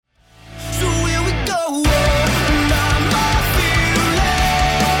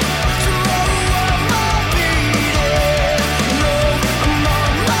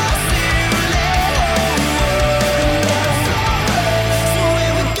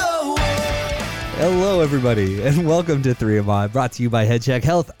Hello, everybody, and welcome to 3 of I, brought to you by Head Check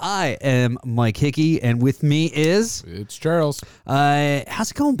Health. I am Mike Hickey, and with me is... It's Charles.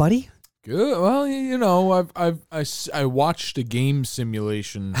 How's it going, buddy? Good. Well, you know, I watched a game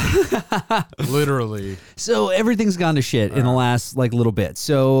simulation, literally. So everything's gone to shit in the last little bit.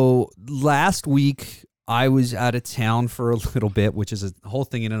 So last week I was out of town for a little bit, which is a whole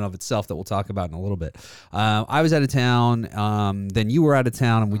thing in and of itself that we'll talk about in a little bit. I was out of town, then you were out of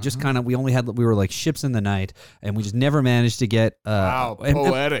town, and we just we were like ships in the night, and we just never managed to get. Wow,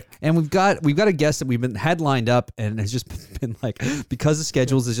 poetic. And we've got a guest that we've had lined up, and it's just been like, because the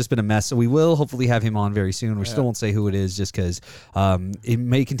schedules has just been a mess. So we will hopefully have him on very soon. We still won't say who it is, just because it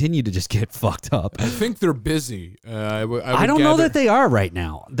may continue to just get fucked up. I think they're busy. I don't know that they are right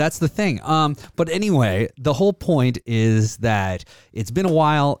now. That's the thing. But anyway, the whole point is that it's been a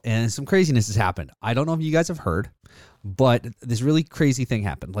while and some craziness has happened. I don't know if you guys have heard, but this really crazy thing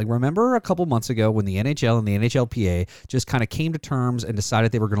happened. Like, remember a couple months ago when the NHL and the NHLPA just kind of came to terms and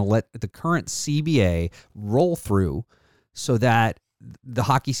decided they were going to let the current CBA roll through so that the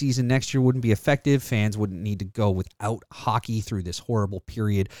hockey season next year wouldn't be effective. Fans wouldn't need to go without hockey through this horrible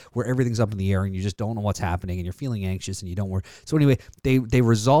period where everything's up in the air and you just don't know what's happening and you're feeling anxious and you don't work. So anyway, they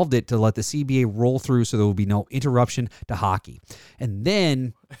resolved it to let the CBA roll through so there will be no interruption to hockey. And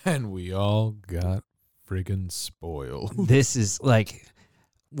then... And we all got friggin' spoiled. This is like...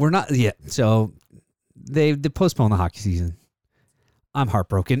 We're not... Yeah, so they postponed the hockey season. I'm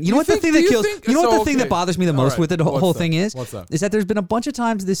heartbroken. You know what the thing that kills? You know what the thing that bothers me the most with the whole thing is? What's that? Is that there's been a bunch of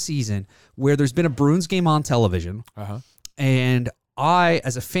times this season where there's been a Bruins game on television, and I,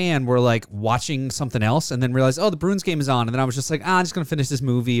 as a fan, were like watching something else, and then realized, oh, the Bruins game is on, and then I was just like, I'm just gonna finish this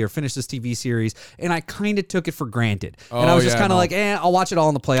movie or finish this TV series, and I kind of took it for granted, and I was just kind of like, I'll watch it all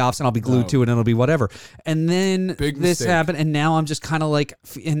in the playoffs, and I'll be glued to it, and it'll be whatever. And then this happened, and now I'm just kind of like,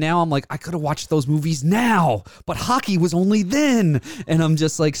 I could have watched those movies now, but hockey was only then, and I'm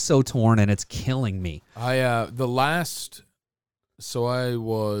just like so torn, and it's killing me. So I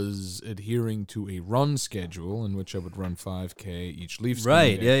was adhering to a run schedule in which I would run 5K each Leafs game.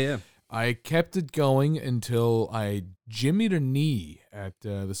 Right, yeah. I kept it going until I jimmied a knee at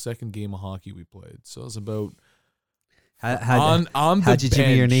the second game of hockey we played. So it was about on the how'd you bench,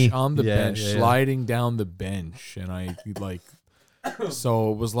 jimmy your knee? On the bench, sliding down the bench, and I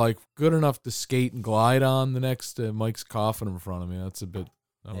so it was like good enough to skate and glide on the next Mike's coughing in front of me. That's a bit.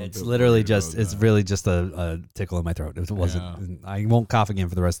 It's literally just, it's really just a tickle in my throat. It wasn't, I won't cough again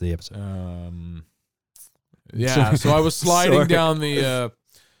for the rest of the episode. So I was sliding down the,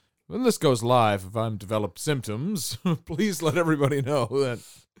 when this goes live, if I'm developed symptoms, please let everybody know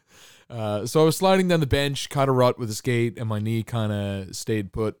that. So I was sliding down the bench, caught a rut with a skate, and my knee kind of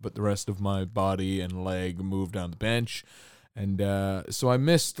stayed put, but the rest of my body and leg moved down the bench. And so I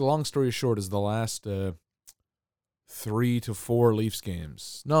missed, long story short, is the last... 3 to 4 Leafs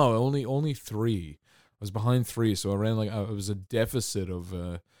games. No, only 3. I was behind 3, so I ran it was a deficit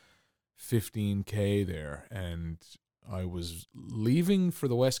of 15K there, and I was leaving for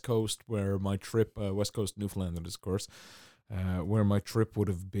the West Coast, where my trip, West Coast Newfoundland, of course, where my trip would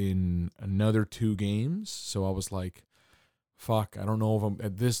have been another 2 games. So I was like, fuck, I don't know if I'm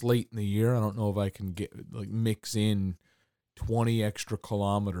at this late in the year. I don't know if I can mix in 20 extra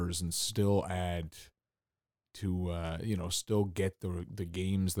kilometers and still add to still get the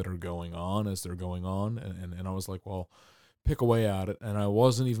games that are going on as they're going on, and I was like, well, pick away at it, and I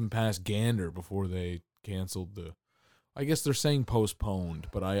wasn't even past Gander before they canceled I guess they're saying postponed,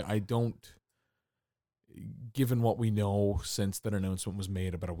 but I don't, given what we know since that announcement was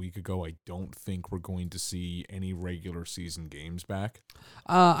made about a week ago, I don't think we're going to see any regular season games back.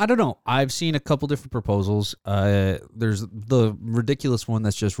 I don't know. I've seen a couple different proposals. There's the ridiculous one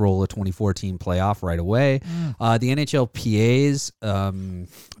that's just roll a 2014 playoff right away. The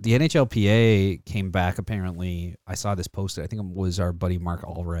NHLPA came back, apparently. I saw this posted. I think it was our buddy Mark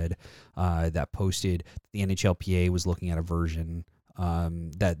Allred that posted the NHLPA was looking at a version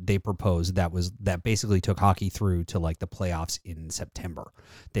that they proposed that basically took hockey through to the playoffs in September.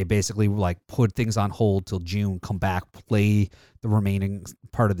 They basically put things on hold till June, come back, play the remaining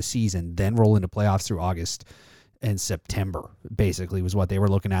part of the season, then roll into playoffs through August and September, basically, was what they were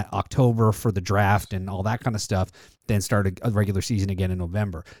looking at. October for the draft and all that kind of stuff, then start a regular season again in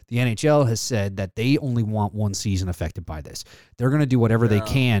November. The NHL has said that they only want one season affected by this. They're going to do whatever they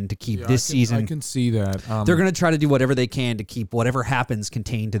can to keep this season. I can see that. They're going to try to do whatever they can to keep whatever happens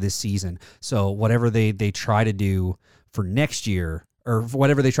contained to this season. So whatever they try to do for next year, or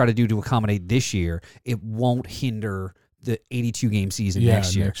whatever they try to do to accommodate this year, it won't hinder the 82-game season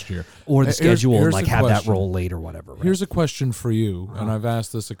next year. Or the schedule and like have that roll late or whatever. Right? Here's a question for you, and I've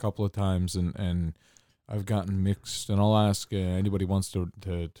asked this a couple of times, and I've gotten mixed, and I'll ask anybody wants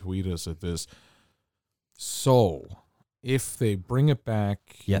to tweet us at this. So, if they bring it back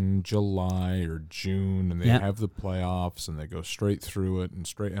in July or June, and they have the playoffs, and they go straight through it, and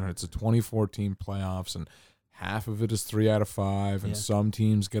it's a 2014 playoffs, and half of it is 3 out of 5, and some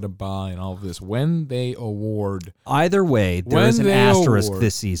teams get a bye, and all of this. When they award, either way, there is an asterisk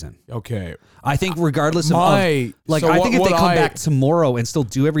this season. Okay, I think regardless I think if they come back tomorrow and still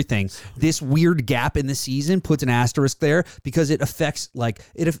do everything, this weird gap in the season puts an asterisk there because it affects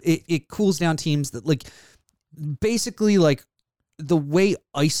it cools down teams that basically the way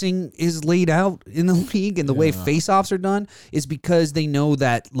icing is laid out in the league and the way face-offs are done is because they know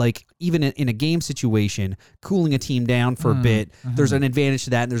that even in a game situation, cooling a team down for a bit, there's an advantage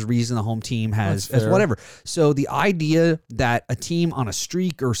to that, and there's a reason the home team has whatever. So the idea that a team on a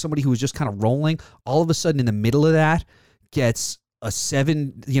streak or somebody who is just kind of rolling, all of a sudden in the middle of that gets a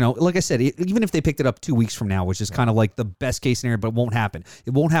 7, like I said, even if they picked it up 2 weeks from now, which is kind of like the best case scenario, but it won't happen.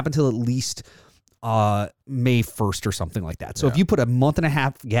 It won't happen till at least May 1st or something like that. So if you put a month and a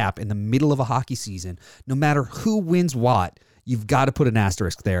half gap in the middle of a hockey season, no matter who wins what, you've got to put an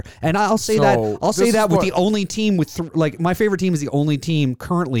asterisk there. And I'll say that with the only team with my favorite team is the only team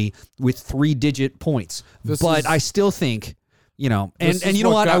currently with 3-digit points. I still think, and you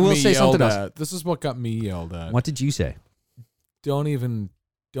know what? I will say something else. This is what got me yelled at. What did you say? Don't even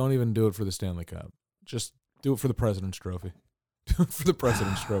do it for the Stanley Cup. Just do it for the President's Trophy. Do it for the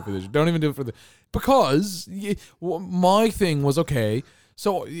President's Trophy. Don't even do it for because my thing was okay.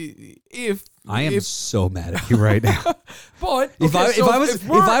 So if I am so mad at you right now, but if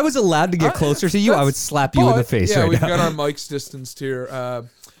I was allowed to get closer to you, I would slap you in the face. Yeah, right we've now. got our mics distanced here.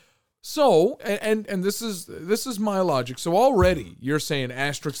 So and this is my logic. So already you're saying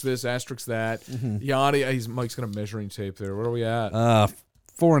asterisk this, asterisk that. Yada. Mike's got a measuring tape there. What are we at?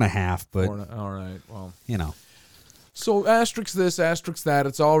 4.5. But all right. Well, So asterisk this, asterisk that.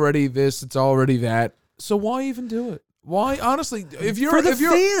 It's already this. It's already that. So why even do it? Why, honestly, if you're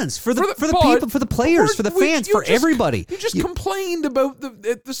fans, for the people, for the players, for the fans, for everybody. You just complained about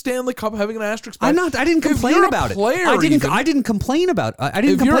the Stanley Cup having an asterisk. I didn't complain about it. I didn't complain about. I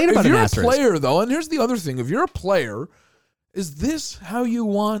didn't complain about an asterisk. If you're a player, though, and here's the other thing: if you're a player, is this how you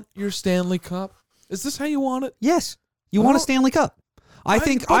want your Stanley Cup? Is this how you want it? Yes, you want a Stanley Cup. I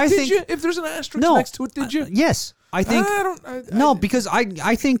think. You, if there's an asterisk next to it, did you? Yes. I think because I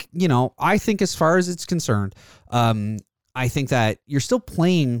think I think as far as it's concerned, I think that you're still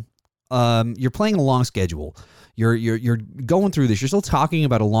playing. You're playing a long schedule. You're going through this. You're still talking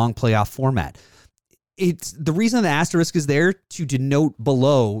about a long playoff format. It's the reason the asterisk is there to denote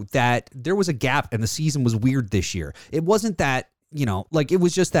below that there was a gap and the season was weird this year. It wasn't that it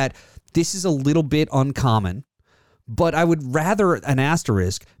was just that this is a little bit uncommon. But I would rather an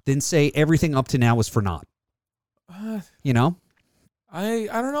asterisk than say everything up to now was for naught. I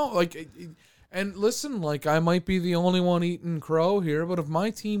don't know. And listen, I might be the only one eating crow here, but if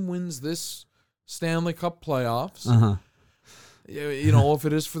my team wins this Stanley Cup playoffs, if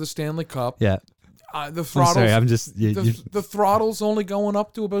it is for the Stanley Cup, the throttle's, I'm sorry, the throttle's only going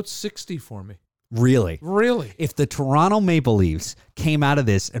up to about 60 for me. Really? If the Toronto Maple Leafs came out of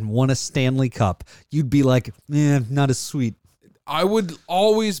this and won a Stanley Cup, you'd be like, not as sweet. I would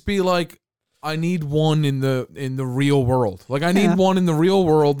always be like, I need one in the real world. I need one in the real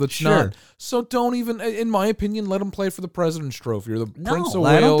world that's not. So don't even, in my opinion, let them play for the President's Trophy or the Prince of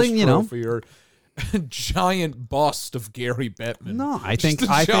Wales Trophy or giant bust of Gary Bettman. No, I think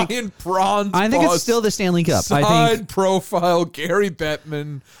giant bronze. I think it's still the Stanley Cup. Side profile Gary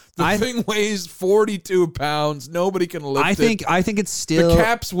Bettman. The thing weighs 42 pounds. Nobody can lift it. I think it's still the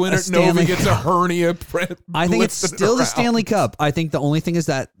Caps win it. Nobody gets a hernia. I think it's still the Stanley Cup. I think the only thing is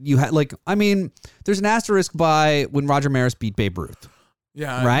that you had there's an asterisk by when Roger Maris beat Babe Ruth.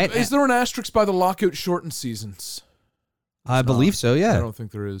 Yeah, right. Is there an asterisk by the lockout shortened seasons? I believe so. Yeah, I don't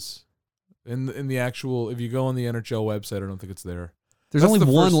think there is. In the actual, if you go on the NHL website, I don't think it's there. There's only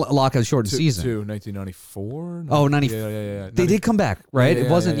one lockout shortened season. 1994? Oh, 94. Yeah. They did come back, right? Yeah, it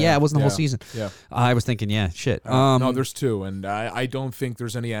wasn't the whole season. Yeah. I was thinking, shit. No, there's 2, and I don't think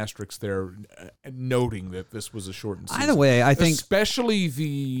there's any asterisks there noting that this was a shortened season. Either way, I think... Especially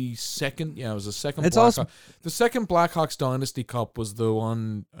the second... Yeah, it was the second it's also, the second Blackhawks Dynasty Cup was the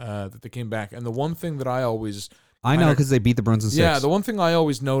one that they came back. And the one thing that I always... I know, because they beat the Bruins in 6. Yeah, the one thing I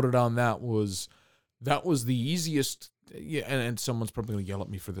always noted on that was the easiest... Yeah, and someone's probably going to yell at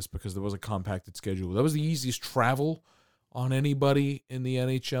me for this because there was a compacted schedule. That was the easiest travel on anybody in the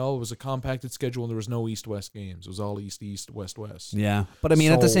NHL. It was a compacted schedule, and there was no East-West games. It was all East-East, West-West. Yeah. But, I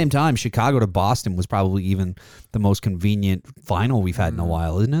mean, at the same time, Chicago to Boston was probably even the most convenient final we've had in a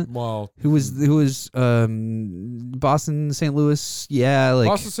while, isn't it? Well, Who was Boston, St. Louis? Yeah. Like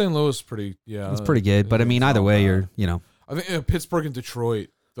Boston, St. Louis, pretty, yeah. It's pretty good. But, I mean, either way, you're, I think Pittsburgh and Detroit,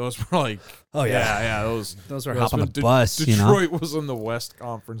 those were like, yeah, those were hopping the bus. Detroit was in the West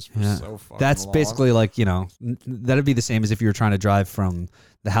Conference for so fucking That's long. basically like, that'd be the same as if you were trying to drive from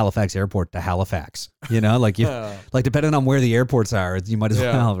the Halifax airport to Halifax. Like like depending on where the airports are, you might as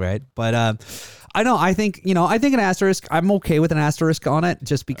well, right? But I think an asterisk. I'm okay with an asterisk on it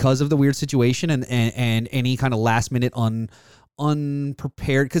just because of the weird situation and any kind of last minute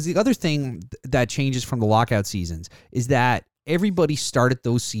unprepared. Because the other thing that changes from the lockout seasons is that everybody started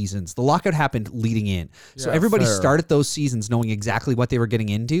those seasons. The lockout happened leading in. So everybody started those seasons knowing exactly what they were getting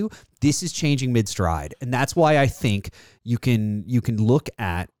into. This is changing mid-stride. And that's why I think you can look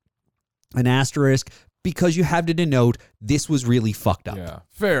at an asterisk because you have to denote this was really fucked up. Yeah,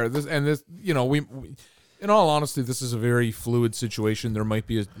 fair. This, we in all honesty, this is a very fluid situation. There might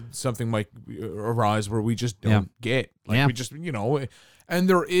be something might arise where we just don't get. We just, and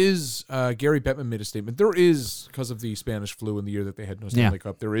there is, Gary Bettman made a statement. There is, because of the Spanish flu in the year that they had no Stanley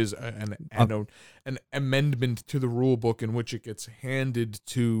Cup, there is an amendment to the rule book in which it gets handed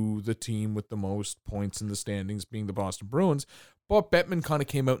to the team with the most points in the standings, being the Boston Bruins. But Bettman kind of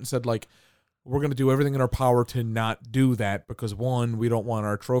came out and said, like, we're going to do everything in our power to not do that because, one, we don't want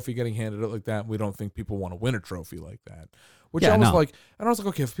our trophy getting handed out like that, and we don't think people want to win a trophy like that. Which I was like,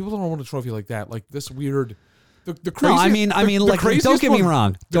 okay, if people don't want a trophy like that, like this weird... The craziest, don't get me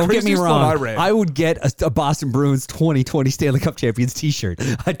wrong. Don't get me wrong. I would get a Boston Bruins 2020 Stanley Cup champions T-shirt.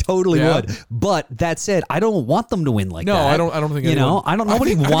 I totally would. But that said, I don't want them to win like that. No, I don't think anyone. I don't.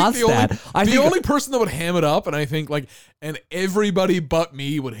 Nobody wants that. The only person that would ham it up, and I think and everybody but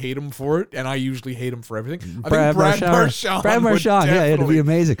me would hate him for it, and I usually hate him for everything. I think Brad Marchand. Yeah, it'd be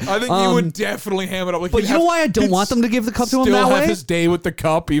amazing. I think he would definitely ham it up. But you know why I don't want them to give the cup to him that way? Still have his day with the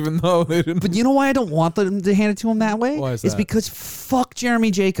cup, even though they didn't. But you know why I don't want them to hand it to him that way? Why is It's that? because fuck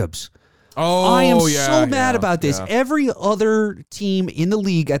Jeremy Jacobs. Oh, I am so mad about this. Every other team in the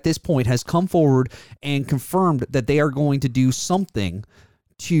league at this point has come forward and confirmed that they are going to do something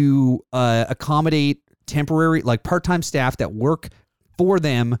to accommodate temporary, like part-time staff that work for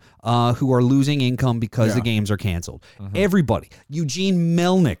them who are losing income because the games are canceled. Mm-hmm. Everybody. Eugene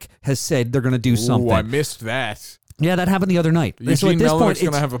Melnick has said they're going to do something. I missed that. Yeah, that happened the other night. So at this point, it's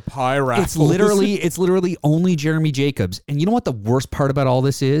going to have a pie raffle. It's literally only Jeremy Jacobs. And you know what the worst part about all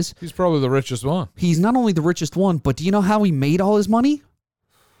this is? He's probably the richest one. He's not only the richest one, but do you know how he made all his money?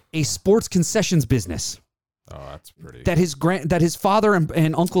 A sports concessions business. Oh, that's pretty. That his father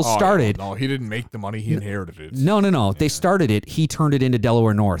and uncle started. No, he didn't make the money. He inherited it. No. Yeah. They started it. He turned it into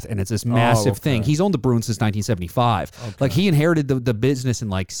Delaware North, and it's this massive thing. He's owned the Bruins since 1975. Okay. Like, he inherited the business in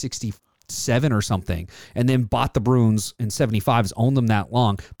like 67 or something, and then bought the Bruins in 75. Has owned them that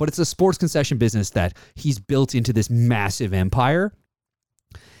long, but it's a sports concession business that he's built into this massive empire.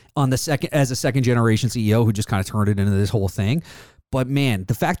 As a second generation CEO who just kind of turned it into this whole thing. But man,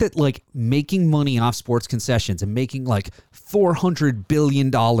 the fact that like making money off sports concessions and making like $400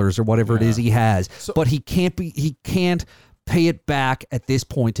 billion or whatever it is he has, but he can't pay it back at this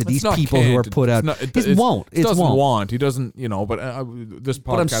point to these people who are put out. He won't. He doesn't, but this podcast.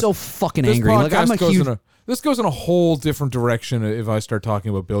 But I'm so fucking angry. Like, I'm a huge... This goes in a whole different direction if I start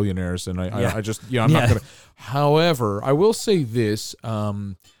talking about billionaires, and I just, I'm not going to. However, I will say this.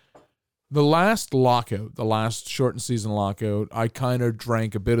 The last lockout, the last shortened season lockout, I kind of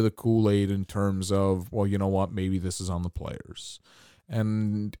drank a bit of the Kool-Aid in terms of, well, you know what, maybe this is on the players.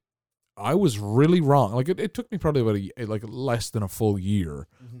 And I was really wrong. Like, it took me probably about less than a full year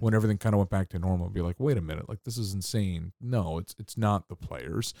when everything kind of went back to normal. I'd be like, wait a minute, like, this is insane. No, it's not the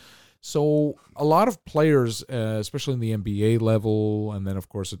players. So a lot of players, especially in the NBA level, and then, of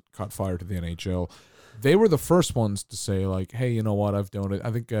course, it caught fire to the NHL, they were the first ones to say, like, hey, you know what, I've done it.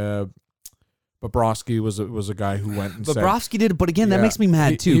 I think Bobrovsky was a guy who went and Bobrovsky did it, but again, that makes me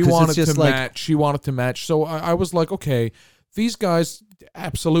mad too. He wanted to match. He wanted to match. So I was like, okay, these guys,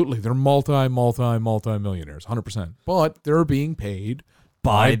 absolutely, they're multi-millionaires, 100%. But they're being paid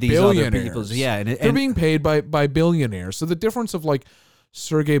by these billionaires. Other people. Yeah, and they're being paid by billionaires. So the difference of like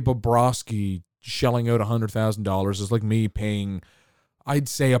Sergei Bobrovsky shelling out $100,000 is like me paying, I'd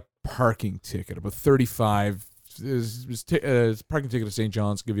say, a parking ticket about $35. Parking ticket to St.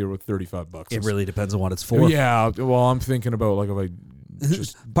 John's give you about $35. It really depends on what it's for. Yeah, well, I'm thinking about like if I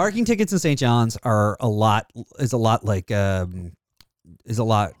just parking tickets in St. John's are a lot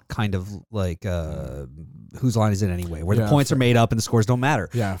kind of like whose line is it anyway? Where the Yeah, points are made up and the scores don't matter.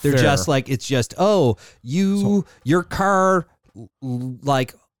 Yeah, They're fair. just like, it's just, your car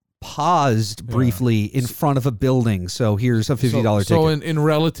like paused briefly in front of a building, so here's a $50 ticket. So in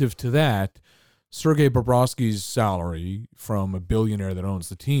relative to that, Sergei Bobrovsky's salary from a billionaire that owns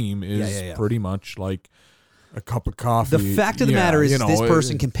the team is pretty much like a cup of coffee. The fact of the matter is, this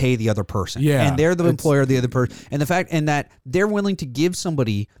person can pay the other person, and they're the employer of the other person. And the fact, and that they're willing to give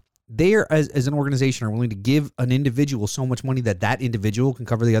somebody, as an organization, are willing to give an individual so much money that individual can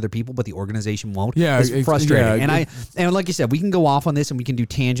cover the other people, but the organization won't. Yeah, it's frustrating. yeah, and like you said, we can go off on this, and we can do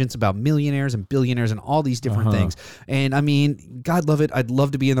tangents about millionaires and billionaires and all these different things. And I mean, God love it. I'd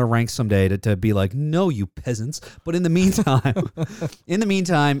love to be in their ranks someday to be like, no, you peasants. But in the meantime,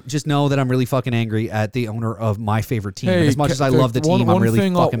 just know that I'm really fucking angry at the owner of my favorite team. And as much as I love the team, I'm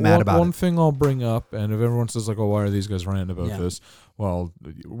really fucking mad about it. One thing I'll bring up, and if everyone says like, "Oh, why are these guys ranting about this?" Well,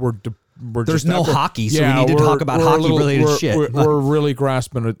 there's no hockey, so we need to talk about hockey-related shit. We're really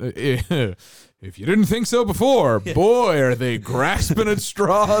grasping at if you didn't think so before, boy, are they grasping at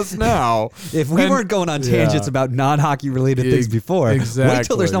straws now. If we weren't going on tangents about non-hockey-related things before, wait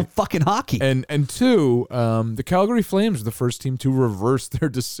till there's no fucking hockey. And two, the Calgary Flames are the first team to reverse their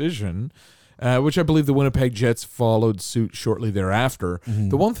decision, which I believe the Winnipeg Jets followed suit shortly thereafter. Mm-hmm.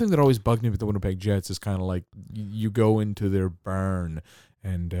 The one thing that always bugged me with the Winnipeg Jets is kind of like you go into their barn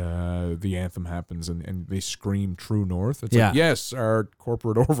and the anthem happens and they scream True North. It's like, yes, our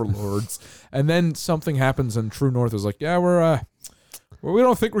corporate overlords. And then something happens and True North is like, yeah, we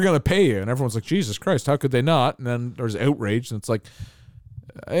don't think we're going to pay you. And everyone's like, Jesus Christ, how could they not? And then there's outrage and it's like,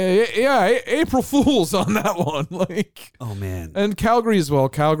 April Fools on that one. Like, oh man. And Calgary as well.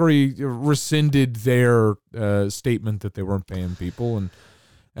 Calgary rescinded their statement that they weren't paying people. And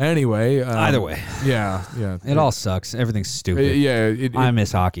anyway, either way, yeah, it all sucks. Everything's stupid. I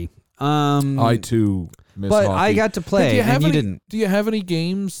miss hockey. I too miss but hockey. I got to play, and you didn't. Do you have any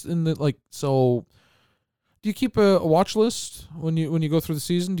games in the like? So, do you keep a watch list when you go through the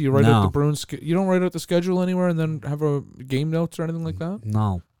season? Do you write out the Bruins? You don't write out the schedule anywhere and then have a game notes or anything like that?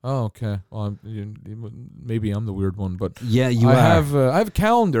 No. Oh, okay. Well, maybe I'm the weird one, but yeah, I have a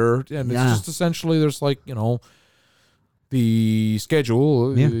calendar, and it's just essentially there's like the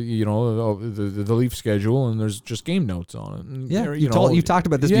schedule, the Leaf schedule, and there's just game notes on it. And you've talked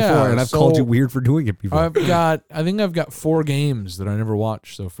about this before, and I've called you weird for doing it before. I think I've got 4 games that I never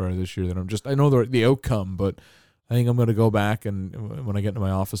watched so far this year that I know the outcome, but I think I'm going to go back and when I get to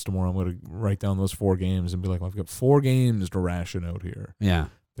my office tomorrow, I'm going to write down those 4 games and be like, well, I've got 4 games to ration out here. Yeah.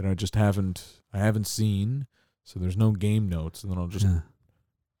 That I just haven't seen, so there's no game notes, and then I'll just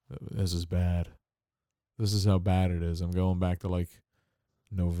this is bad. This is how bad it is. I'm going back to like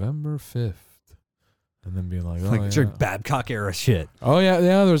November 5th, and then being like, like your Babcock era shit. Oh yeah.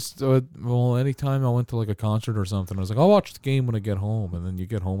 There's anytime I went to like a concert or something, I was like, I'll watch the game when I get home, and then you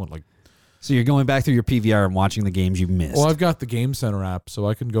get home at like. So you're going back through your PVR and watching the games you've missed. Well, I've got the Game Center app, so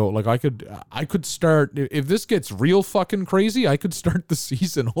I can go. Like I could start if this gets real fucking crazy. I could start the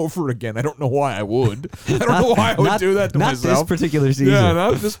season over again. I don't know why I would. I don't know why I would do that to myself. Not this particular season. Yeah,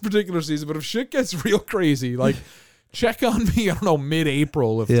 not this particular season. But if shit gets real crazy, like check on me. I don't know,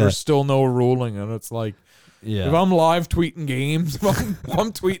 mid-April if there's still no ruling, and it's like. Yeah. If I'm live tweeting games, if I'm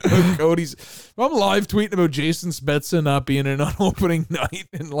tweeting about Cody's, if I'm live tweeting about Jason Spezza not being in on opening night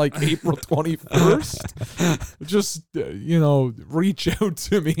in like April 21st, just, reach out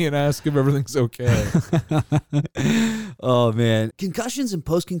to me and ask if everything's okay. Oh, man. Concussions and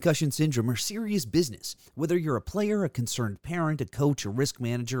post-concussion syndrome are serious business. Whether you're a player, a concerned parent, a coach, a risk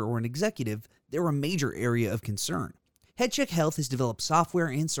manager, or an executive, they're a major area of concern. HeadCheck Health has developed software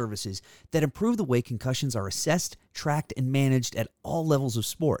and services that improve the way concussions are assessed, tracked, and managed at all levels of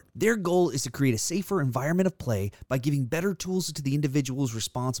sport. Their goal is to create a safer environment of play by giving better tools to the individuals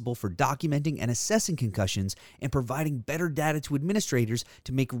responsible for documenting and assessing concussions and providing better data to administrators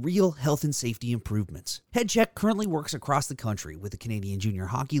to make real health and safety improvements. HeadCheck currently works across the country with the Canadian Junior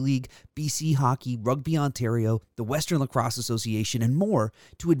Hockey League, BC Hockey, Rugby Ontario, the Western Lacrosse Association, and more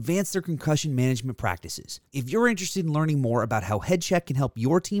to advance their concussion management practices. If you're interested in learning more about how HeadCheck can help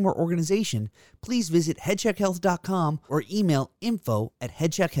your team or organization, please visit headcheckhealth.com or email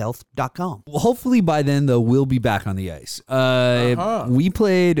info@headcheckhealth.com. Well, hopefully by then, though, we'll be back on the ice. We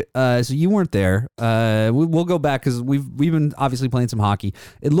played, so you weren't there. We'll go back because we've been obviously playing some hockey.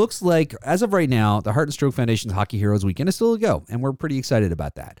 It looks like, as of right now, the Heart and Stroke Foundation's Hockey Heroes Weekend is still a go, and we're pretty excited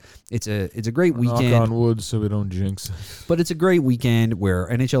about that. It's a great weekend. Knock on wood so we don't jinx it. But it's a great weekend where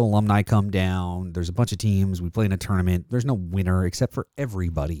NHL alumni come down. There's a bunch of teams. We play in a tournament. There's no winner except for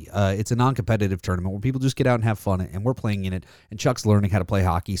everybody. It's a non-competitive tournament where people just get out and have fun. on it, and we're playing in it. And Chuck's learning how to play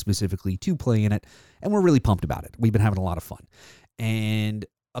hockey specifically to play in it, and we're really pumped about it. We've been having a lot of fun. And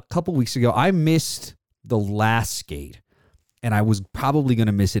a couple weeks ago, I missed the last skate, and I was probably going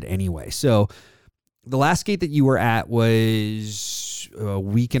to miss it anyway. So the last skate that you were at was a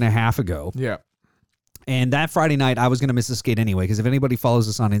week and a half ago. Yeah. And that Friday night, I was going to miss the skate anyway, because if anybody follows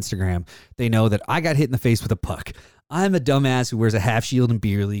us on Instagram, they know that I got hit in the face with a puck. I'm a dumbass who wears a half shield in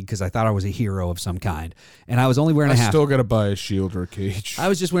beer league because I thought I was a hero of some kind. And I was only wearing a half. I still got to buy a shield or a cage. I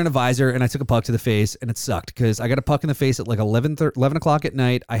was just wearing a visor, and I took a puck to the face, and it sucked because I got a puck in the face at like 11 o'clock at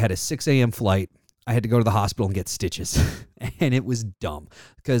night. I had a 6 a.m. flight. I had to go to the hospital and get stitches. And it was dumb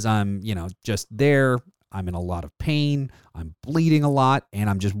because I'm, just there. I'm in a lot of pain. I'm bleeding a lot, and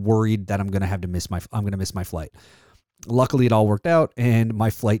I'm just worried that I'm going to miss my flight. Luckily, it all worked out, and my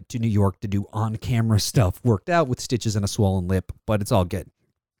flight to New York to do on-camera stuff worked out with stitches and a swollen lip, but it's all good.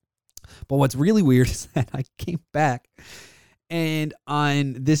 But what's really weird is that I came back, and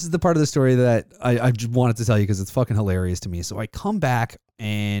this is the part of the story that I just wanted to tell you because it's fucking hilarious to me. So I come back,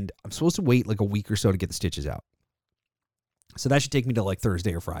 and I'm supposed to wait like a week or so to get the stitches out. So that should take me to like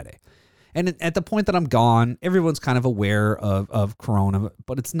Thursday or Friday. And at the point that I'm gone, everyone's kind of aware of Corona,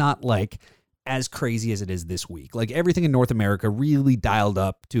 but it's not like as crazy as it is this week. Like everything in North America really dialed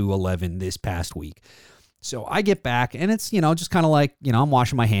up to 11 this past week. So I get back and it's, just kind of like, I'm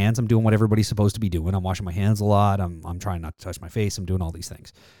washing my hands. I'm doing what everybody's supposed to be doing. I'm washing my hands a lot. I'm trying not to touch my face. I'm doing all these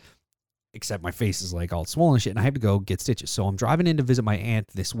things. Except my face is like all swollen and shit, and I have to go get stitches. So I'm driving in to visit my aunt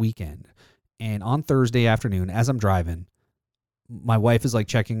this weekend. And on Thursday afternoon, as I'm driving, my wife is like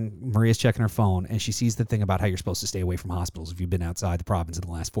Maria's checking her phone, and she sees the thing about how you're supposed to stay away from hospitals if you've been outside the province in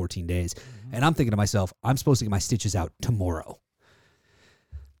the last 14 days. Mm-hmm. And I'm thinking to myself, I'm supposed to get my stitches out tomorrow.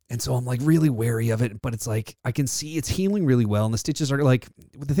 And so I'm like really wary of it, but it's like, I can see it's healing really well. And the stitches are like,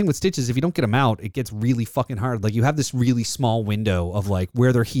 the thing with stitches, if you don't get them out, it gets really fucking hard. Like you have this really small window of like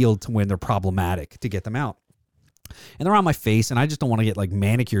where they're healed to when they're problematic to get them out. And they're on my face, and I just don't want to get like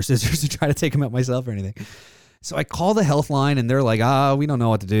manicure scissors to try to take them out myself or anything. So I call the health line, and they're like, we don't know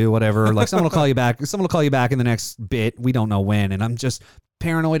what to do, whatever. Like someone will call you back. Someone will call you back in the next bit. We don't know when. And I'm just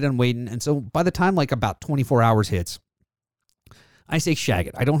paranoid and waiting. And so by the time like about 24 hours hits, I say, shag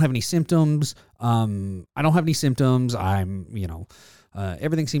it. I don't have any symptoms. I'm, everything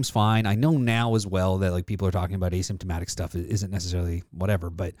seems fine. I know now as well that like people are talking about asymptomatic stuff. It isn't necessarily whatever.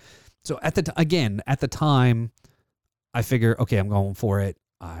 But so at the time, I figure, okay, I'm going for it.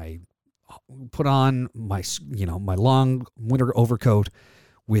 I put on my long winter overcoat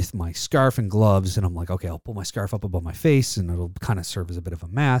with my scarf and gloves, and I'm like, okay, I'll pull my scarf up above my face, and it'll kind of serve as a bit of a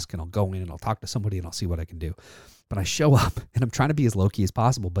mask, and I'll go in and I'll talk to somebody, and I'll see what I can do. But I show up, and I'm trying to be as low-key as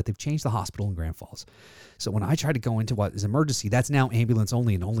possible, but they've changed the hospital in Grand Falls. So when I try to go into what is emergency, that's now ambulance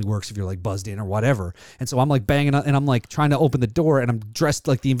only and only works if you're like buzzed in or whatever. And so I'm like banging up, and I'm like trying to open the door, and I'm dressed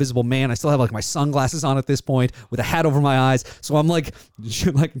like the Invisible Man. I still have like my sunglasses on at this point with a hat over my eyes. So I'm like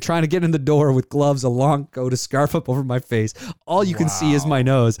trying to get in the door with gloves, a long coat, a scarf up over my face. All you can see is my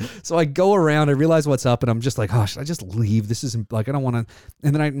nose. So I go around, I realize what's up, and I'm just like, oh, should I just leave? This isn't like, I don't want to.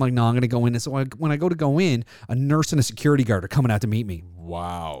 And then I'm like, no, I'm going to go in. And so when I go in, a nurse and a security guard are coming out to meet me.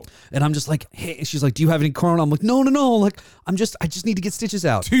 Wow. And I'm just like, hey, she's like, do you have any corona? I'm like, no. Like, I just need to get stitches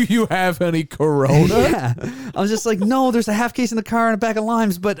out. Do you have any corona? Yeah. I was just like, no, there's a half case in the car and a bag of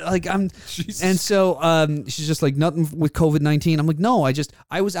limes, but like Jesus. And so she's just like, nothing with COVID-19. I'm like, no,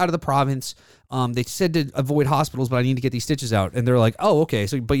 I was out of the province. They said to avoid hospitals, but I need to get these stitches out. And they're like, oh, okay.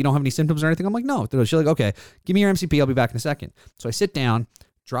 So, but you don't have any symptoms or anything? I'm like, no. She's like, okay, give me your MCP. I'll be back in a second. So I sit down,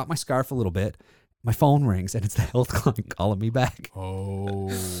 drop my scarf a little bit. My phone rings, and it's the health line calling me back.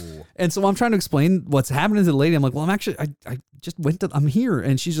 Oh. And so I'm trying to explain what's happening to the lady. I'm like, well, I'm here.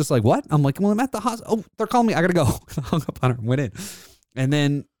 And she's just like, what? I'm like, well, I'm at the hospital. Oh, they're calling me. I got to go. I hung up on her and went in. And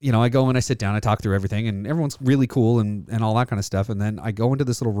then, I go in, I sit down, I talk through everything, and everyone's really cool and all that kind of stuff. And then I go into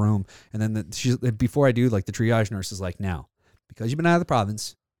this little room, and then before I do, like the triage nurse is like, now, because you've been out of the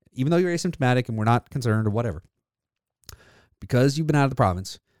province, even though you're asymptomatic and we're not concerned or whatever, because you've been out of the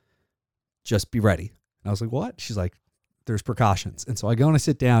province, just be ready. And I was like, what? She's like, there's precautions. And so I go and I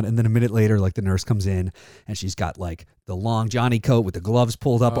sit down, and then a minute later, like the nurse comes in, and she's got like the long Johnny coat with the gloves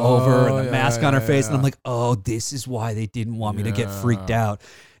pulled up over and the mask on her face. And I'm like, oh, this is why they didn't want me to get freaked out.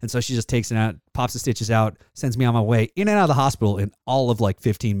 And so she just takes it out, pops the stitches out, sends me on my way in and out of the hospital in all of like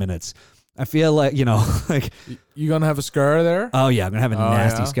 15 minutes. I feel like, like... You gonna have a scar there? Oh, yeah. I'm gonna have a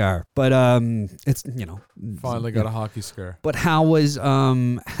nasty scar. But, it's, Finally got a hockey scar. But how was,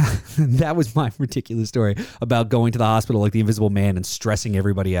 that was my ridiculous story about going to the hospital like the Invisible Man and stressing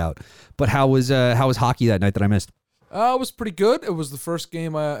everybody out. But how was hockey that night that I missed? It was pretty good. It was the first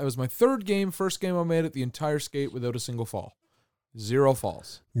game. It was my third game. First game I made it the entire skate without a single fall. 0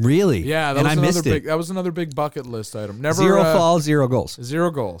 falls. Really? Yeah, and I missed it. That was another big bucket list item. Never 0 falls, 0 goals. 0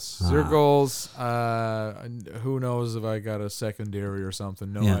 goals. 0 goals. Who knows if I got a secondary or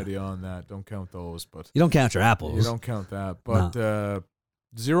something? No idea on that. Don't count those. But you don't count your apples. You don't count that. But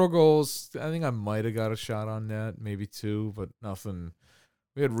 0 goals. I think I might have got a shot on net, maybe 2, but nothing.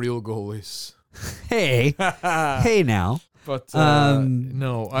 We had real goalies. Hey, hey now. But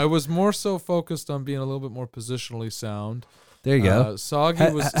no, I was more so focused on being a little bit more positionally sound. There you go.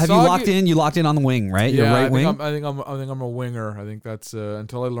 Soggy was. Have you locked in? You locked in on the wing, right? Yeah, your right wing. I think I'm a winger. I think that's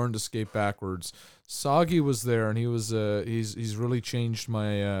until I learned to skate backwards. Soggy was there, and he was. He's really changed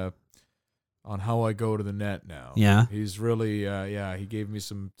my on how I go to the net now. Yeah, he's really. He gave me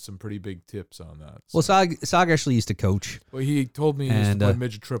some pretty big tips on that. So. Well, Sog actually used to coach. Well, he told me he used to play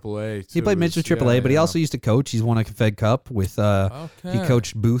midget AAA. Too. He played midget AAA, but he also used to coach. He's won a Fed Cup with. He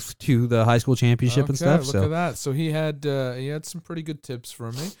coached Booth to the high school championship and stuff. Look at that. So he had some pretty good tips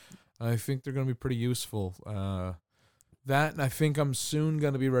for me. I think they're going to be pretty useful. That, and I think I'm soon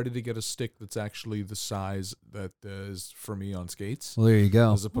going to be ready to get a stick that's actually the size that is for me on skates. Well, there you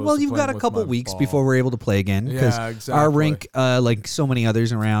go. Well, you've got a couple weeks before we're able to play again. Yeah, exactly. Our rink, like so many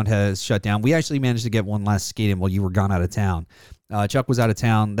others around, has shut down. We actually managed to get one last skate in while you were gone out of town. Chuck was out of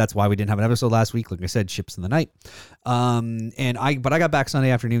town. That's why we didn't have an episode last week. Like I said, ships in the night. But I got back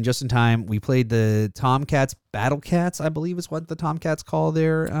Sunday afternoon just in time. We played the Tomcats Battle Cats, I believe is what the Tomcats call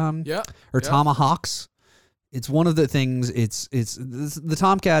their Tomahawks. It's one of the things. It's the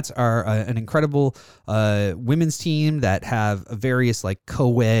Tomcats are an incredible women's team that have various like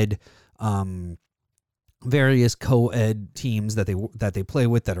co-ed teams that they play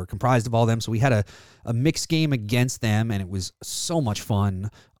with that are comprised of all them. So we had a mixed game against them, and it was so much fun.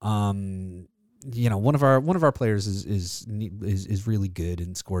 One of our players is really good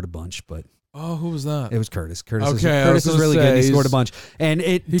and scored a bunch, but. Oh, who was that? It was Curtis. Curtis is really good. He scored a bunch. And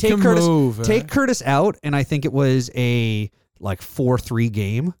take Curtis out, and I think it was a like 4-3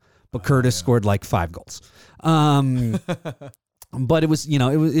 game, but Curtis scored like 5 goals. But it was,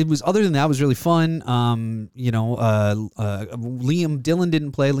 it was other than that, it was really fun. Liam Dillon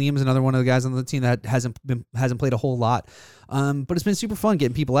didn't play. Liam's another one of the guys on the team that hasn't played a whole lot. But it's been super fun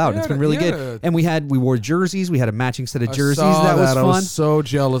getting people out. It's been really good. And we wore jerseys. We had a matching set of jerseys that was fun. I was so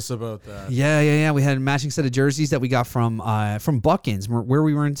jealous about that. Yeah. We had a matching set of jerseys that we got from Buckins, where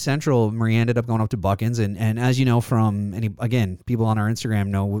we were in Central. Marie ended up going up to Buckins, and as you know from people on our Instagram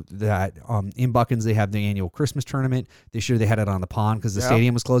know that in Buckins they have the annual Christmas tournament. This year they had it on the pond because the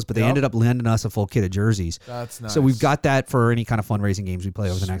stadium was closed, but they ended up lending us a full kit of jerseys. That's nice. So we've got that for any kind of fundraising games we play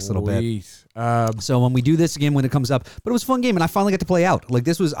over the next little bit. So when we do this again, when it comes up, but it was a fun game, and I finally got to play out. Like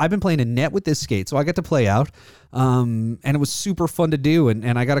I've been playing a net with this skate, so I got to play out, and it was super fun to do.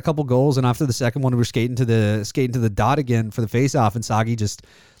 And I got a couple goals, and after the second one, we were skating to the dot again for the face off, and Soggy just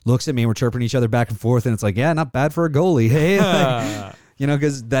looks at me, and we're chirping each other back and forth, and it's like, yeah, not bad for a goalie, hey.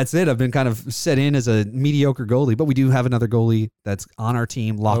 Because that's it. I've been kind of set in as a mediocre goalie, but we do have another goalie that's on our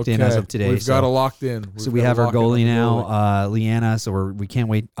team locked in as of today. We've got it locked in. So we have our goalie now, Leanna. So we can't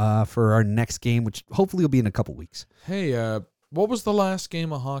wait for our next game, which hopefully will be in a couple weeks. Hey, what was the last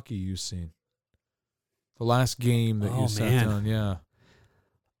game of hockey you've seen? The last game that you sat down, yeah.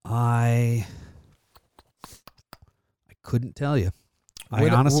 I couldn't tell you. I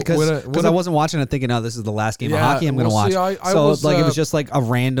honestly, because I wasn't watching it thinking, this is the last game of hockey I'm going to watch. It was just like a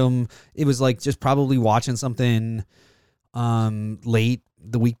random, it was like just probably watching something late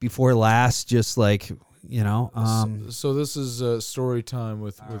the week before last, just like, So this is story time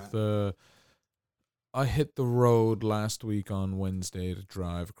with I hit the road last week on Wednesday to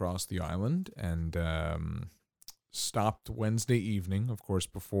drive across the island and stopped Wednesday evening, of course,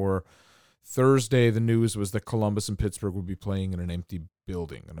 before Thursday, the news was that Columbus and Pittsburgh would be playing in an empty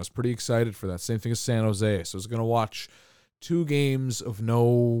building, and I was pretty excited for that. Same thing as San Jose. So I was going to watch 2 games of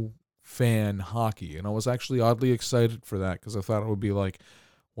no fan hockey, and I was actually oddly excited for that because I thought it would be like,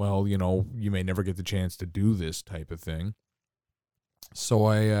 well, you may never get the chance to do this type of thing. So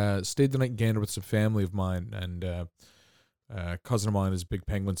I stayed the night in Gander with some family of mine, and a cousin of mine is a big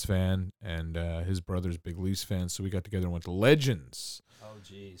Penguins fan, and his brother's a big Leafs fan, so we got together and went to Legends. Oh,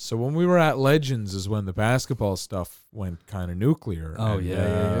 geez. So when we were at Legends is when the basketball stuff went kind of nuclear. Oh, and,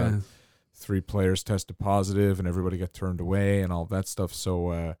 yeah. 3 players tested positive, and everybody got turned away and all that stuff.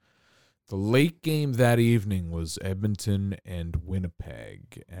 So the late game that evening was Edmonton and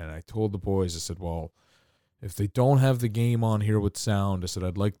Winnipeg. And I told the boys, I said, well, if they don't have the game on here with sound, I said,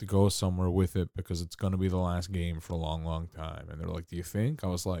 I'd like to go somewhere with it because it's going to be the last game for a long, long time. And they're like, do you think? I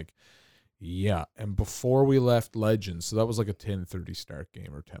was like, Yeah, and before we left Legends, so that was like a 10:30 start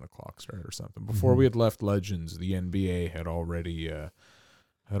game or 10 o'clock start or something. Before we had left Legends, the NBA had already the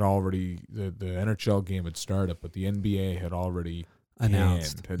NHL game had started, but the NBA had already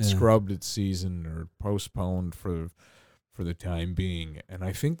Announced, had scrubbed its season or postponed for the time being. And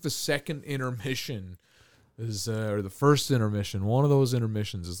I think the second intermission is or the first intermission, one of those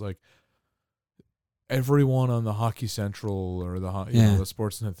intermissions is like everyone on the Hockey Central or the the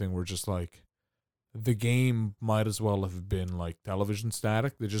Sportsnet thing were just like, the game might as well have been like television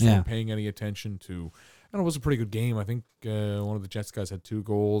static. They just weren't paying any attention to. And it was a pretty good game. I think one of the Jets guys had 2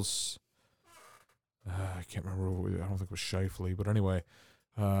 goals. I can't remember. I don't think it was Scheifele, but anyway,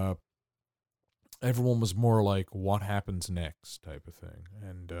 everyone was more like, what happens next type of thing.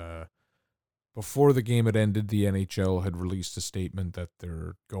 And before the game had ended, the NHL had released a statement that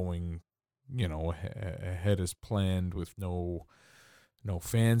they're going, ahead as planned with no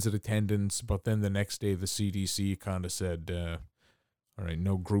fans at attendance. But then the next day, the CDC kind of said, all right,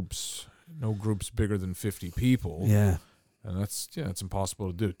 no groups bigger than 50 people. Yeah. And that's impossible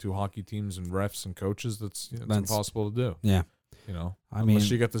to do. 2 hockey teams and refs and coaches, that's impossible to do. Yeah. Unless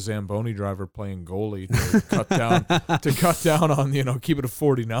you got the Zamboni driver playing goalie to cut down on, keep it to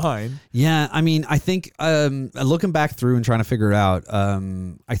 49. Yeah, I mean, I think looking back through and trying to figure it out,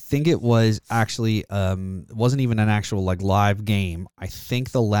 I think it was actually it wasn't even an actual like live game. I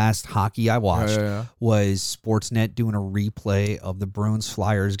think the last hockey I watched was Sportsnet doing a replay of the Bruins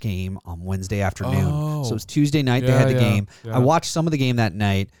Flyers game on Wednesday afternoon. Oh. So it was Tuesday night they had the game. Yeah. I watched some of the game that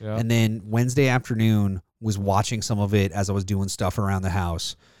night, and then Wednesday afternoon was watching some of it as I was doing stuff around the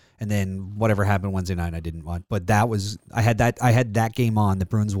house. And then whatever happened Wednesday night, I didn't watch. But I had that game on. The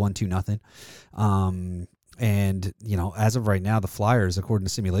Bruins won 2-0. And, as of right now, the Flyers, according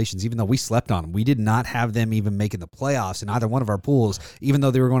to simulations, even though we slept on them, we did not have them even making the playoffs in either one of our pools, even though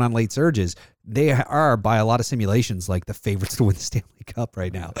they were going on late surges. They are, by a lot of simulations, like the favorites to win the Stanley Cup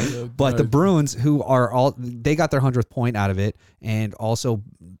right now. But the Bruins, who are they got their 100th point out of it and also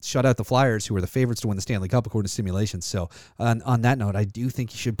shut out the Flyers, who were the favorites to win the Stanley Cup, according to simulations. So on that note, I do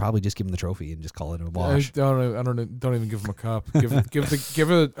think you should probably just give them the trophy and just call it a wash. I don't even give them a cup.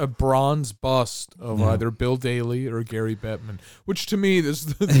 Give a bronze bust of either Bill Daly or Gary Bettman, which to me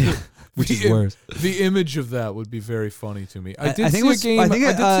is which is worse. The image of that would be very funny to me. I did see a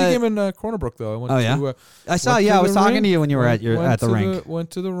game in Corner Brook though. I went to. I saw. I was talking to you when you were at the rink.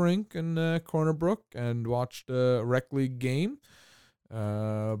 Went to the rink in Corner Brook and watched a rec league game.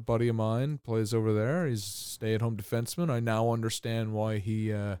 A buddy of mine plays over there. He's a stay-at-home defenseman. I now understand why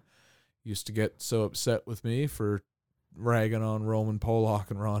he used to get so upset with me for ragging on Roman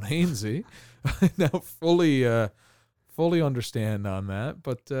Polak and Ron Hainsey. I now fully understand on that.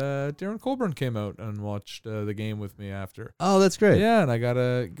 But Darren Colburn came out and watched the game with me after. Oh, that's great. Yeah, and I got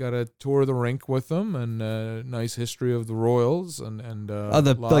a tour of the rink with them and a nice history of the Royals and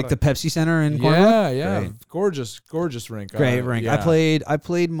the Pepsi Center in Corner Brook? Yeah, great. gorgeous rink. Great rink. Yeah. I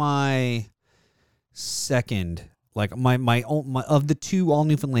played my second. Like my of the 2 all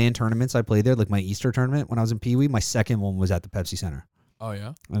Newfoundland tournaments I played there, like my Easter tournament when I was in Pee Wee, my second one was at the Pepsi Center. Oh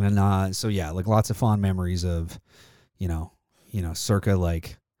yeah. And then like lots of fond memories of, circa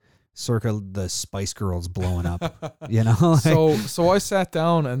the Spice Girls blowing up, So I sat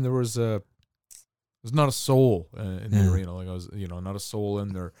down and there was not a soul in the arena. Like I was, not a soul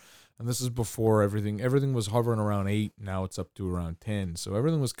in there. And this is before everything was hovering around 8. Now it's up to around 10. So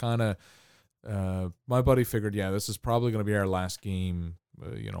everything was kind of. My buddy figured, this is probably going to be our last game,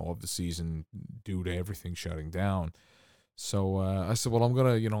 of the season due to everything shutting down. So I said, well, I'm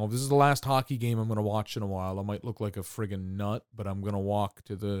going to, this is the last hockey game I'm going to watch in a while. I might look like a friggin' nut, but I'm going to walk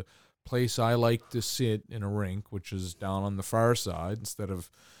to the place I like to sit in a rink, which is down on the far side instead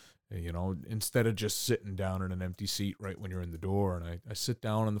of just sitting down in an empty seat right when you're in the door. And I sit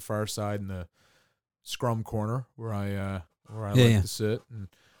down on the far side in the scrum corner where I like to sit. And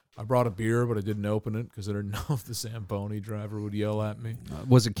I brought a beer, but I didn't open it because I didn't know if the Zamboni driver would yell at me.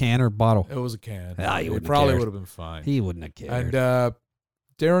 Was it can or bottle? It was a can. It probably would have been fine. He wouldn't have cared. And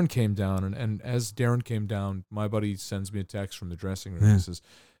Darren came down, and as Darren came down, my buddy sends me a text from the dressing room. He says,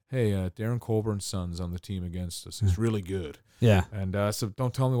 hey, Darren Colburn's son's on the team against us. He's really good. Yeah. And I said,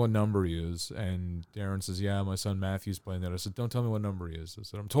 don't tell me what number he is. And Darren says, yeah, my son Matthew's playing that. I said, don't tell me what number he is. I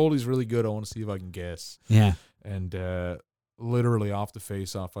said, I'm told he's really good. I want to see if I can guess. Yeah. And literally off the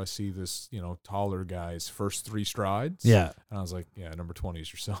face-off, I see this, taller guy's first 3 strides. Yeah. And I was like, yeah, number 20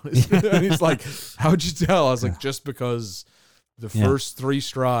 is your son. And he's like, how'd you tell? I was like, just because the first 3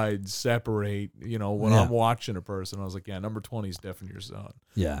 strides separate, when I'm watching a person. I was like, yeah, number 20 is definitely your son.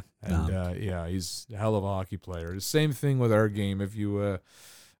 Yeah. And, he's a hell of a hockey player. The same thing with our game. If you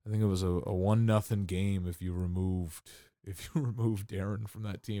I think it was a 1-0 game if you removed Darren from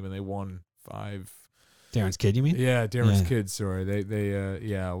that team, and they won 5. Darren's kid, you mean? Yeah, Darren's kid. Sorry, they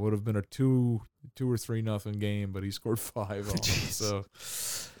it would have been a 2 or 3-0 game, but he scored 5 on it. So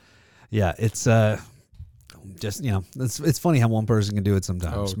yeah, it's just it's funny how one person can do it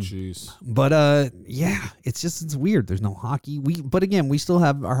sometimes. Oh jeez. But yeah, it's weird. There's no hockey. But again, we still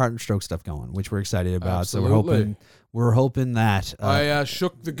have our Heart and Stroke stuff going, which we're excited about. Absolutely. So we're hoping that I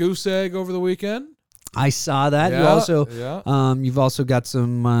shook the goose egg over the weekend. I saw that. Yeah, You also you've also got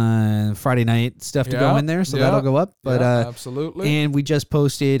some Friday night stuff to go in there, so that'll go up. But absolutely. And we just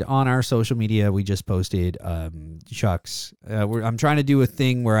posted on our social media. We just posted Chuck's. I'm trying to do a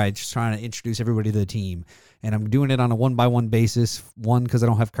thing where I just trying to introduce everybody to the team. And I'm doing it on a 1-by-1 basis. 1, because I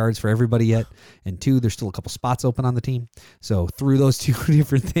don't have cards for everybody yet. And 2, there's still a couple spots open on the team. So through those 2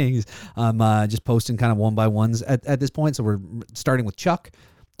 different things, I'm just posting kind of 1-by-1s at this point. So we're starting with Chuck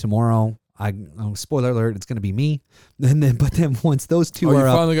tomorrow. Spoiler alert, it's going to be me. But then once those 2 are you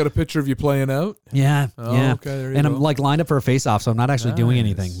up. finally got a picture of you playing out? Yeah. Okay, there you go. I'm like lined up for a face-off, so I'm not actually doing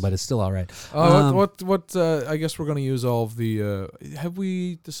anything, but it's still all right. What I guess we're going to use all of the have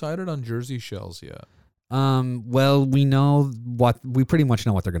we decided on jersey shells yet? Well, we pretty much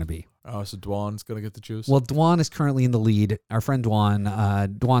know what they're going to be. Oh, so Dwan's going to get the juice? Well, Dwan is currently in the lead. Our friend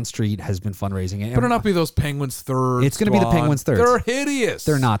Dwan Street has been fundraising. Better not be those Penguins thirds. It's going to be the Penguins thirds. They're hideous.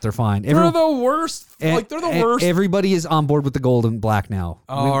 They're not. They're fine. They're the worst. They're the worst. Everybody is on board with the gold and black now.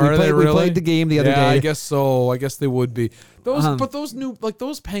 Oh, are they really? We played the game the other day. I guess so. I guess they would be. Those new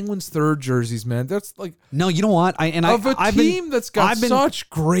those Penguins third jerseys, man. That's like no. You know what? I've team that's got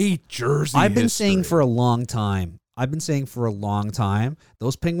such great jerseys. I've been saying for a long time.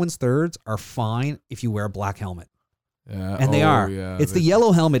 Those Penguins thirds are fine if you wear a black helmet. Yeah, and they are. Yeah, it's the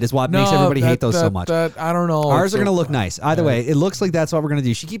yellow helmet is what makes everybody hate those so much. I don't know. Ours are going to look nice. Either way, it looks like that's what we're going to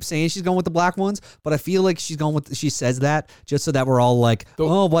do. She keeps saying she's going with the black ones, but I feel like she says that just so that we're all like,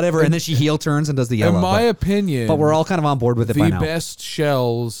 oh, whatever. And then she heel turns and does the yellow. In my opinion. But we're all kind of on board with it by now. The best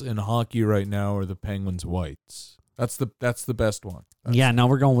shells in hockey right now are the Penguins whites. That's the best one. I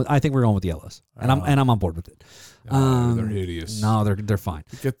think we're going with the yellows. And I'm on board with it. They're hideous. No, they're fine.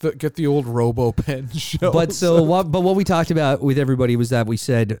 Get the old RoboPen shells. But what we talked about with everybody was that we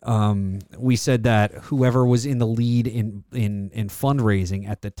said that whoever was in the lead in fundraising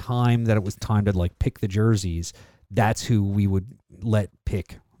at the time that it was time to like pick the jerseys, that's who we would let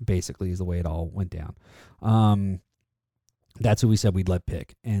pick. Basically, is the way it all went down. That's who we said we'd let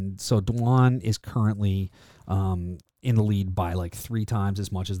pick, and so Dwan is currently in the lead by like 3 times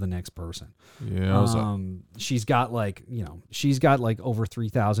as much as the next person. Yeah. She's got like over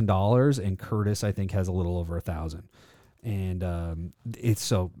 $3,000, and Curtis I think has a little over 1,000, and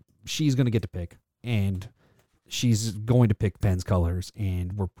she's gonna get to pick, and she's going to pick Penn's colors,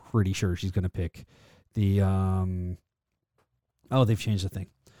 and we're pretty sure she's gonna pick the they've changed the thing.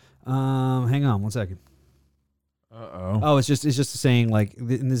 Hang on 1 second. Oh, it's just saying like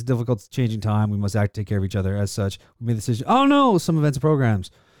in this difficult changing time, we must take care of each other. As such, we made the decision. Oh no, some events and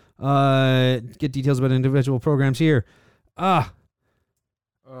programs. Get details about individual programs here. No,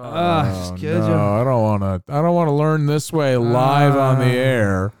 I don't want to learn this way live on the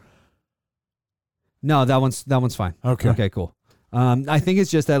air. No, that one's fine. Okay, cool. I think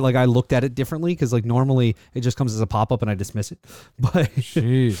it's just that like I looked at it differently because like normally it just comes as a pop-up and I dismiss it, but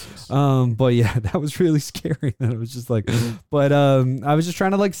Jesus. But yeah, that was really scary. That it was just like, but I was just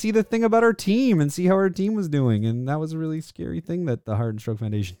trying to like see the thing about our team and see how our team was doing, and that was a really scary thing that the Heart and Stroke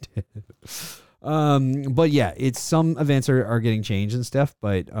Foundation did. But yeah, it's some events are getting changed and stuff,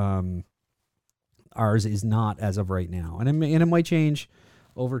 but ours is not as of right now, and it might change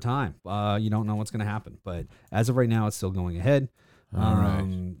over time. You don't know what's going to happen, but as of right now, it's still going ahead. All right.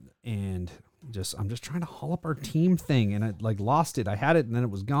 And I'm just trying to haul up our team thing, and I like lost it. I had it, and then it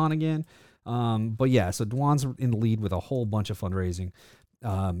was gone again. But yeah, so Dwan's in the lead with a whole bunch of fundraising.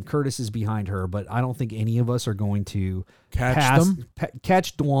 Curtis is behind her, but I don't think any of us are going to catch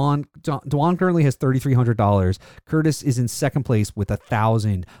Dwan. Dwan currently has $3,300. Curtis is in second place with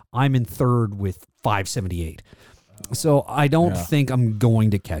 1,000. I'm in third with 578. So I don't think I'm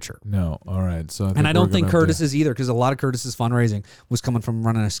going to catch her. No. All right. So I don't think Curtis is either, because a lot of Curtis's fundraising was coming from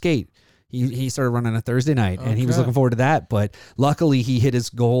running a skate. He started running a Thursday night, and he was looking forward to that. But luckily, he hit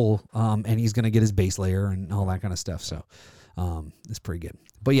his goal, and he's going to get his base layer and all that kind of stuff. So it's pretty good.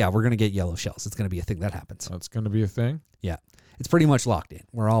 But yeah, we're going to get yellow shells. It's going to be a thing that happens. That's going to be a thing? Yeah. It's pretty much locked in.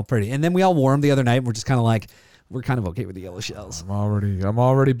 We're all pretty. And then we all wore them the other night. And we're just kind of like, we're kind of okay with the yellow shells. I'm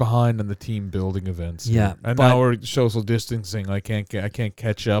already behind on the team building events. Yeah, and now we're social distancing. I can't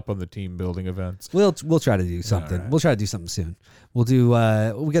catch up on the team building events. We'll try to do something. Right. We'll try to do something soon. We'll do.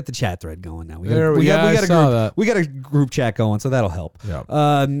 We got the chat thread going now. We got a group chat going, so that'll help. Yeah.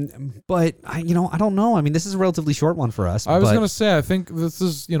 But I don't know. I mean, this is a relatively short one for us. I was gonna say, I think this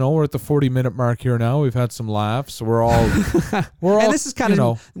is, we're at the 40-minute mark here now. We've had some laughs. We're all, and this is kind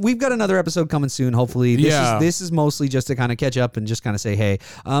of, we've got another episode coming soon. Hopefully, this is mostly just to kind of catch up and just kind of say hey.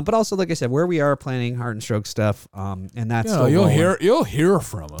 But also, like I said, where we are planning Heart and Stroke stuff, and that's you'll hear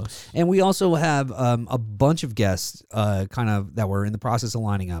from us. And we also have a bunch of guests, kind of that we're in the process of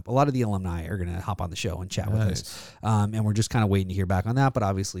lining up. A lot of the alumni are going to hop on the show and chat with us, and we're just kind of waiting to hear back on that. But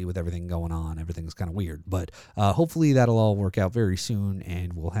obviously, with everything going on, everything's kind of weird. But hopefully, that'll all work out very soon,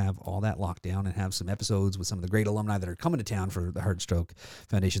 and we'll have all that locked down and have some episodes with some of the great alumni that are coming to town for the Heart and Stroke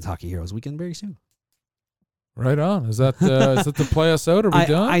Foundation's Hockey Heroes Weekend very soon. Right on. Is that to play us out? Are we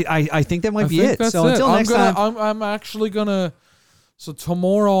done? I think that might be it. So it. Until next time, I'm actually gonna. So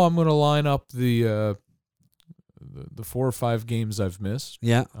tomorrow I'm gonna line up the 4 or 5 games I've missed.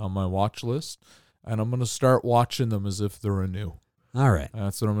 Yeah. On my watch list, and I'm gonna start watching them as if they're anew. All right.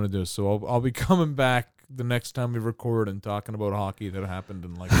 That's what I'm gonna do. So I'll be coming back the next time we record and talking about hockey that happened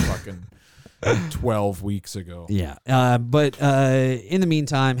in like fucking 12 weeks ago. Yeah. But in the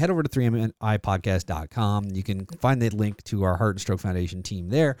meantime, head over to 3mipodcast.com. You can find the link to our Heart and Stroke Foundation team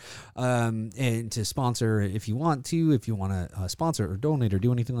there. And to sponsor if you want to sponsor or donate or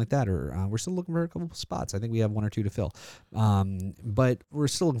do anything like that, or we're still looking for a couple of spots. I think we have 1 or 2 to fill. But we're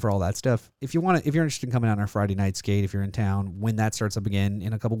still looking for all that stuff. If you're interested in coming out on our Friday night skate, if you're in town, when that starts up again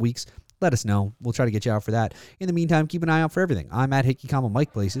in a couple weeks, let us know. We'll try to get you out for that. In the meantime, keep an eye out for everything. I'm at Hickey,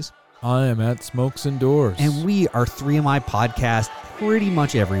 Mike Places. I am at Smokes and Doors. And we are 3MI Podcast pretty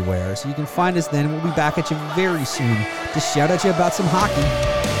much everywhere. So you can find us then. We'll be back at you very soon to shout at you about some hockey.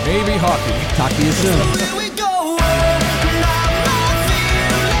 Maybe hockey. Talk to you soon.